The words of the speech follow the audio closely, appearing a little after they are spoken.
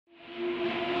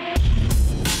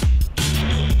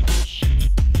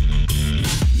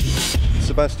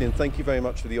Sebastian, thank you very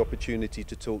much for the opportunity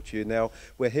to talk to you. Now,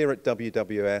 we're here at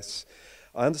WWS.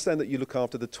 I understand that you look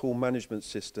after the tool management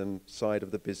system side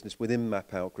of the business within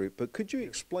Mapal Group, but could you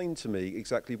explain to me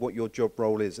exactly what your job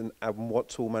role is and what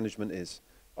tool management is?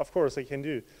 Of course, I can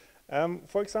do.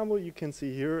 For example, you can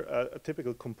see here a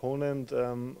typical component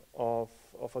of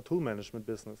a tool management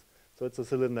business. So it's a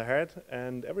cylinder head,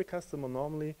 and every customer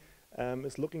normally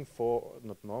is looking for,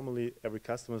 not normally, every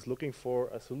customer is looking for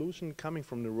a solution coming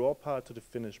from the raw part to the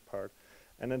finished part.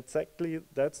 And exactly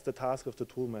that's the task of the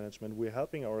tool management. We're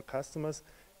helping our customers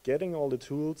getting all the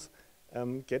tools,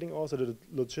 getting also the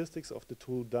logistics of the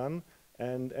tool done,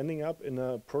 and ending up in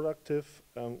a productive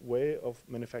way of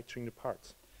manufacturing the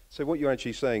parts. So what you're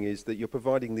actually saying is that you're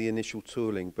providing the initial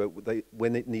tooling, but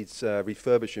when it needs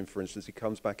refurbishing, for instance, it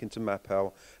comes back into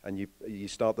Mapal and you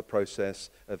start the process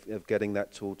of getting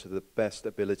that tool to the best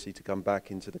ability to come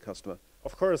back into the customer.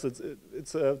 Of course,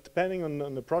 it's depending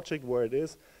on the project where it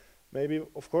is. Maybe,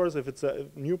 of course, if it's a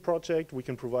new project, we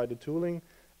can provide the tooling.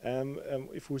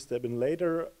 If we step in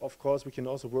later, of course, we can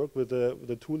also work with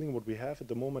the tooling what we have at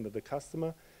the moment at the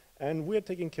customer. And we're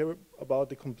taking care about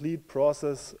the complete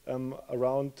process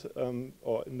around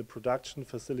or in the production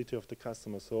facility of the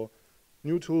customer. So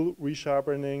new tool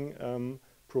resharpening,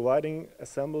 providing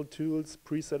assembled tools,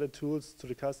 presetted tools to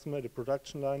the customer, the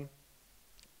production line,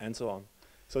 and so on.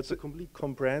 So it's a complete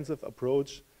comprehensive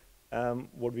approach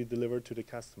what we deliver to the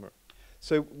customer.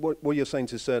 So what you're saying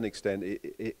to a certain extent,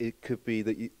 it could be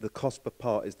that the cost per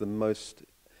part is the most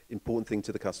important thing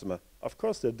to the customer. Of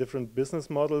course, there are different business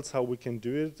models how we can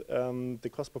do it. The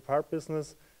cost per part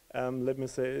business, let me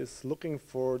say, is looking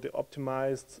for the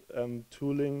optimized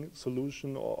tooling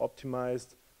solution or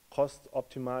optimized,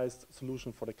 cost-optimized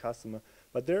solution for the customer.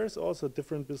 But there is also a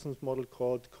different business model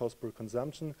called cost per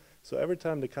consumption. So every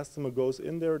time the customer goes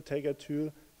in there, take a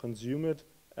tool, consume it,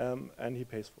 and he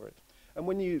pays for it. And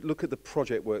when you look at the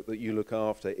project work that you look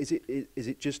after, is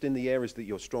it just in the areas that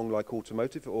you're strong, like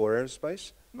automotive or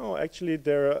aerospace? No, actually,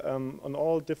 there on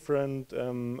all different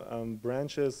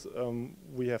branches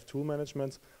we have tool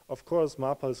managements. Of course,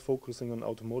 Mapal is focusing on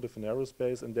automotive and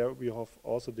aerospace, and there we have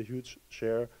also the huge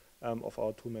share of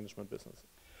our tool management business.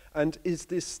 And is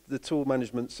this the tool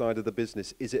management side of the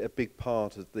business? Is it a big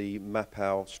part of the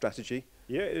Mapal strategy?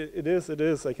 Yeah, it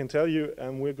is. I can tell you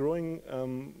we're growing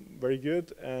very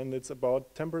good, and it's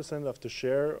about 10% of the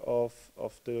share of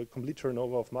the complete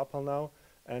turnover of Mapal now,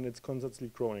 and it's constantly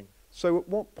growing. So at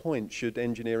what point should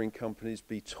engineering companies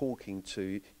be talking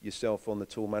to yourself on the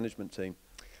tool management team?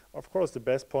 Of course, the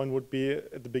best point would be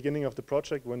at the beginning of the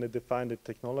project when they define the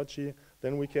technology.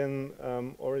 Then we can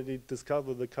already discuss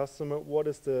with the customer what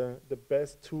is the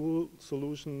best tool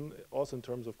solution, also in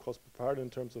terms of cost per part, in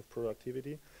terms of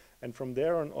productivity. And from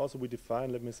there on also we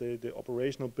define, let me say, the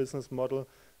operational business model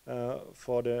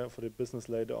for the business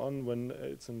later on when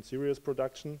it's in serious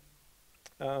production,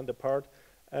 the part.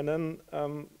 And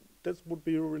then this would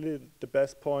be really the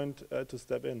best point to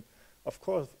step in. Of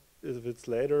course, if it's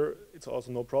later, it's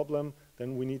also no problem.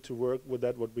 Then we need to work with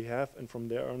that what we have, and from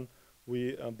there on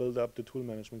we build up the tool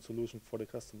management solution for the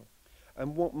customer.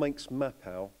 And what makes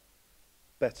Mapal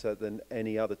better than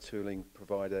any other tooling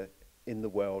provider in the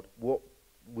world? What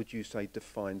would you say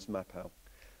defines Mapal?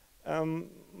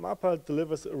 Mapal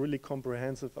delivers a really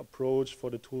comprehensive approach for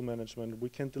the tool management. We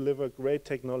can deliver great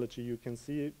technology. You can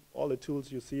see all the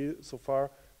tools you see so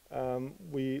far.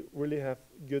 We really have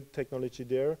good technology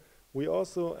there. We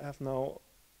also have now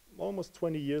almost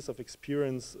 20 years of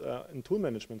experience in tool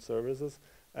management services,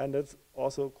 and that's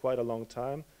also quite a long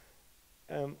time.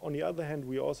 On the other hand,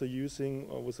 we're also using,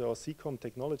 with our CCOM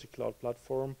technology cloud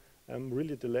platform,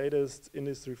 really the latest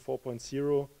Industry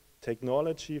 4.0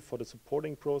 technology for the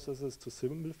supporting processes to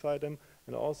simplify them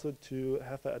and also to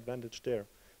have an advantage there.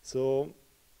 So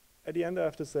at the end, I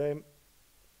have to say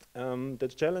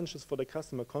the challenges for the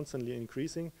customer constantly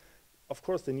increasing. Of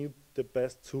course, they need the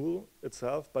best tool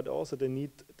itself, but also they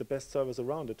need the best service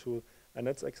around the tool, and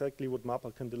that's exactly what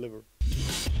Mapal can deliver.